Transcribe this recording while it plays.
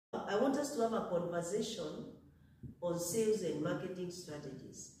I want us to have a conversation on sales and marketing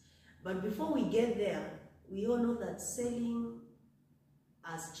strategies. But before we get there, we all know that selling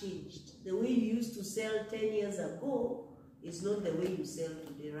has changed. The way you used to sell 10 years ago is not the way you sell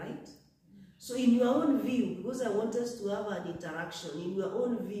today, right? So in your own view, because I want us to have an interaction, in your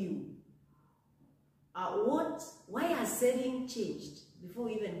own view, why has selling changed before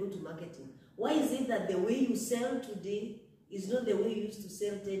we even go to marketing? Why is it that the way you sell today is not the way you used to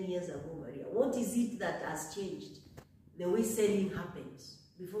sell 10 years ago, Maria? What is it that has changed? The way selling happens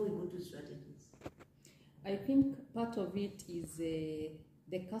before we go to strategies. I think part of it is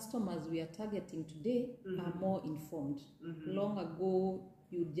the customers we are targeting today are more informed. Long ago,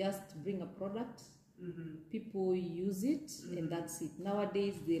 you just bring a product, people use it, and that's it.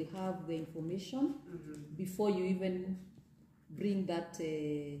 Nowadays, they'll have the information before you even bring that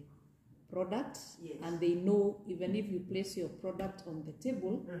product, and they know, even if you place your product on the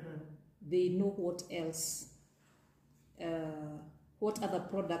table, they know what else, what other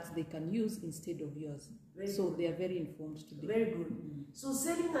products they can use instead of yours. So they are very informed today. Very good. So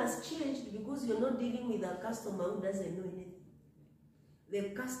selling has changed because you're not dealing with a customer who doesn't know anything.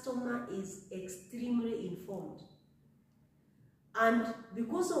 The customer is extremely informed. And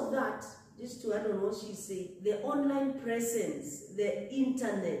because of that, just to add on what she said, the online presence, the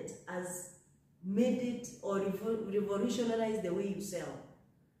internet has made it or revolutionized the way you sell.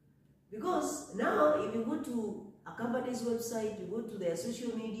 Because now, if you go to a company's website, you go to their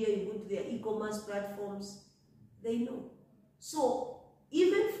social media, you go to their e-commerce platforms, they know. So,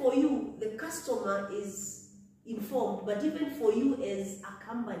 even for you, the customer is informed, but even for you as a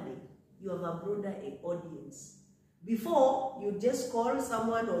company, you have a broader audience. Before, you just call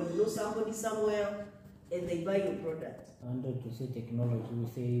someone or you know somebody somewhere and they buy your product. I wanted to say technology. We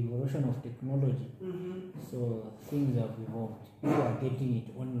say evolution of technology. So things have evolved. You are getting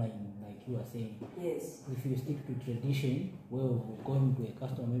it online, like you are saying. Yes. If you stick to tradition, well, going to a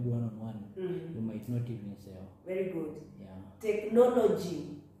customer maybe one-on-one, you might not even sell. Very good. Yeah.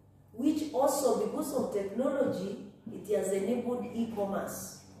 Technology, which also because of technology, it has enabled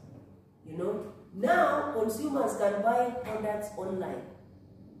e-commerce. You know, now consumers can buy products online,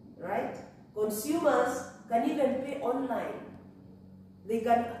 right? Consumers can even pay online. They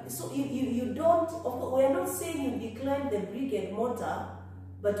can, so you don't, of course, we are not saying you decline the brick and mortar,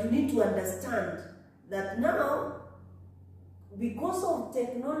 but you need to understand that now, because of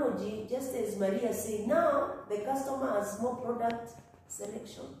technology, just as Maria said, now the customer has more product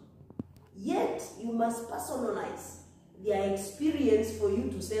selection. Yet, you must personalize their experience for you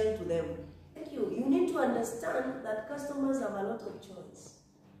to sell to them. Thank you. You need to understand that customers have a lot of choice.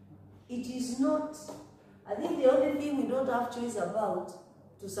 It is not, I think the only thing we don't have choice about,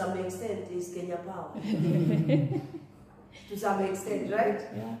 to some extent, is Kenya Power. To some extent, right?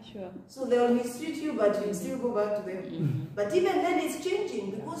 Yeah, sure. So they will mistreat you, but you still go back to them. But even then it's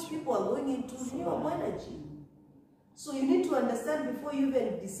changing because people are going into renewable energy. So you need to understand before you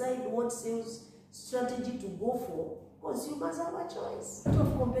even decide what sales strategy to go for, consumers have a choice. A lot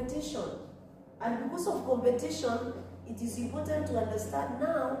of competition. And because of competition, it is important to understand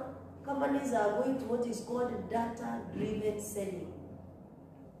now companies are going to what is called data-driven selling.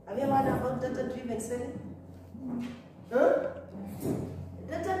 Have you ever heard about data-driven selling? Huh?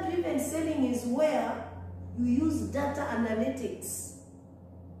 Data-driven selling is where you use data analytics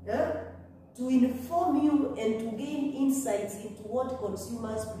to inform you and to gain insights into what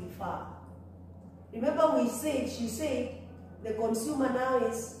consumers prefer. Remember she said, the consumer now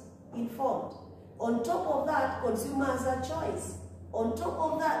is informed. On top of that, consumers have a choice. On top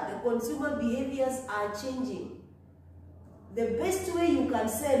of that, the consumer behaviors are changing. The best way you can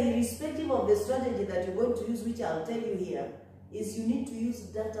sell, irrespective of the strategy that you're going to use, which I'll tell you here, is you need to use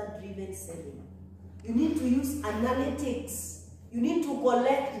data-driven selling. You need to use analytics. You need to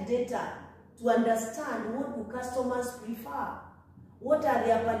collect data to understand what do customers prefer. What are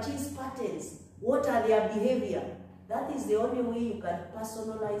their purchase patterns? What are their behavior? That is the only way you can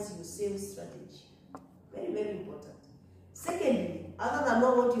personalize your sales strategy. Very, very important. Secondly, other than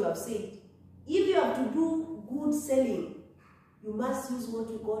what you have said, if you have to do good selling, you must use what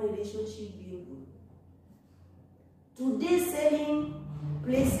we call relationship building. Today, selling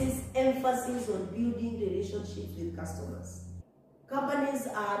places emphasis on building relationships with customers. Companies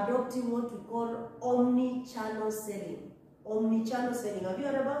are adopting what we call omni-channel selling. Omni-channel selling, have you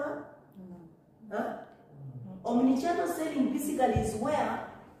heard about that? No. Huh? Omni-channel selling basically is where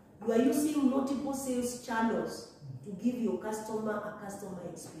you are using multiple sales channels to give your customer a customer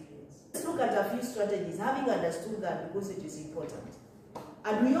experience. Let's look at a few strategies, having understood that because it is important.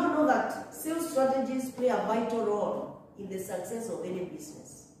 And we all know that sales strategies play a vital role in the success of any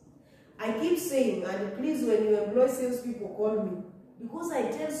business. I keep saying, and please, when you employ salespeople, call me. Because I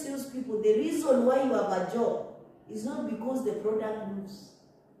tell salespeople, the reason why you have a job is not because the product moves.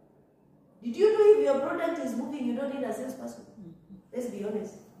 Did you know if your product is moving, you don't need a salesperson? Let's be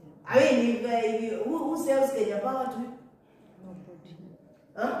honest. I mean, if you, who sells Kenya Power to you? Nobody.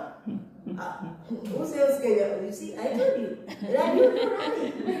 Huh? Who sells Kenya? You see, I told you. That you do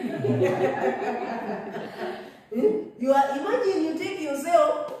running. You are, imagine you take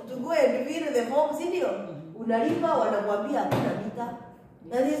yourself to go and fill the forms in here. Unalipa, wanakwambia hakuna mita.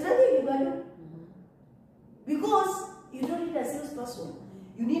 And there's nothing you can do. Because you don't need a salesperson.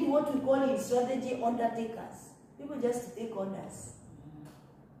 You need what we call in strategy undertakers. People just take orders.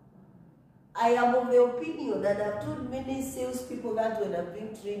 I am of the opinion that I've told many salespeople that when I'm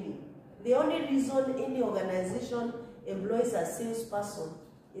doing training, the only reason any organization employs a salesperson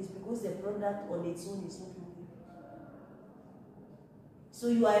is because the product on its own is not moving. So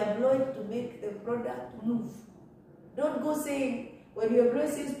you are employed to make the product move. Don't go saying, when you employ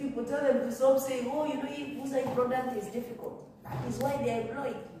salespeople, tell them to stop saying, oh, you know, if product is difficult. That is why they are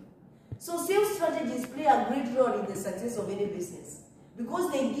employed. So sales strategies play a great role in the success of any business.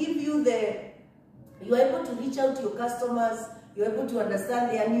 Because they give you you are able to reach out to your customers, you are able to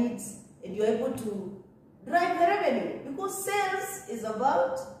understand their needs, and you are able to drive the revenue. Because sales is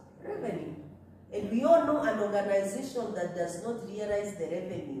about revenue. And we all know an organization that does not realize the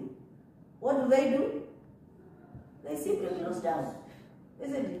revenue. What do? They simply close down.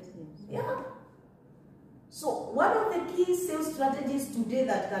 Isn't it? Yeah. So one of the key sales strategies today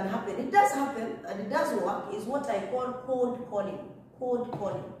that can happen, it does happen and it does work, is what I call cold calling. Cold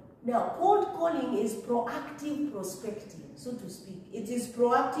calling. Now, cold calling is proactive prospecting, so to speak. It is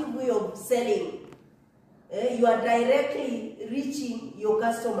proactive way of selling. You are directly reaching your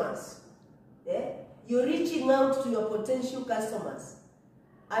customers. You're reaching out to your potential customers.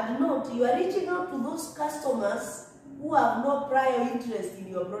 And note, you are reaching out to those customers who have no prior interest in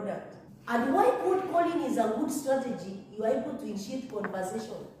your product. And why cold calling is a good strategy, you are able to initiate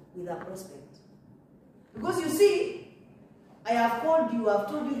conversation with a prospect. Because you see, I have called you, I've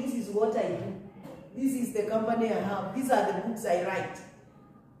told you this is what I do. This is the company I have. These are the books I write.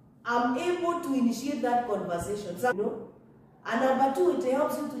 I'm able to initiate that conversation. So, you know? And number two, it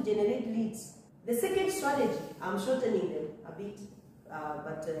helps you to generate leads. The second strategy, I'm shortening them a bit,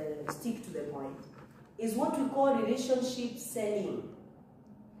 but stick to the point, is what we call relationship selling.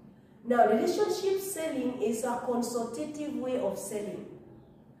 Now, relationship selling is a consultative way of selling.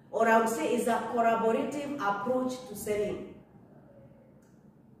 Or I would say is a collaborative approach to selling.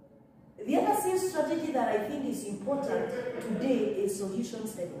 The other sales strategy that I think is important today is solution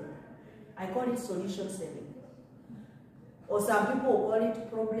selling. I call it solution selling. Or some people call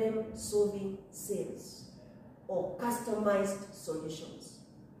it problem-solving sales. Or customized solutions.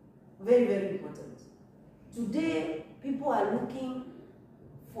 Very, very important. Today, people are looking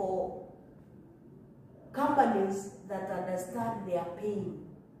for companies that understand their pain.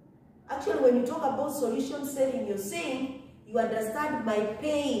 Actually, when you talk about solution selling, you're saying you understand my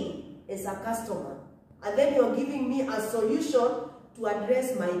pain as a customer, and then you're giving me a solution to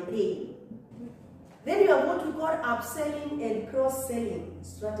address my pain. Then you have what we call upselling and cross-selling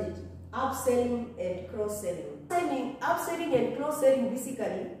strategy. Upselling and cross-selling. Upselling and cross-selling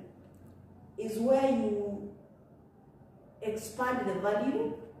basically is where you expand the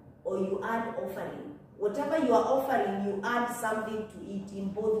value or you add offering. Whatever you are offering, you add something to it in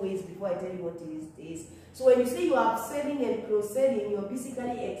both ways before I tell you what it is. So when you say you are upselling and cross-selling, you are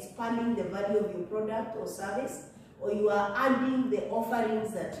basically expanding the value of your product or service, or you are adding the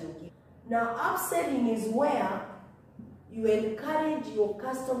offerings that you give. Now, upselling is where you encourage your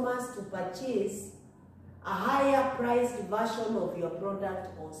customers to purchase a higher priced version of your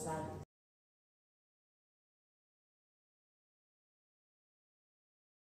product or service.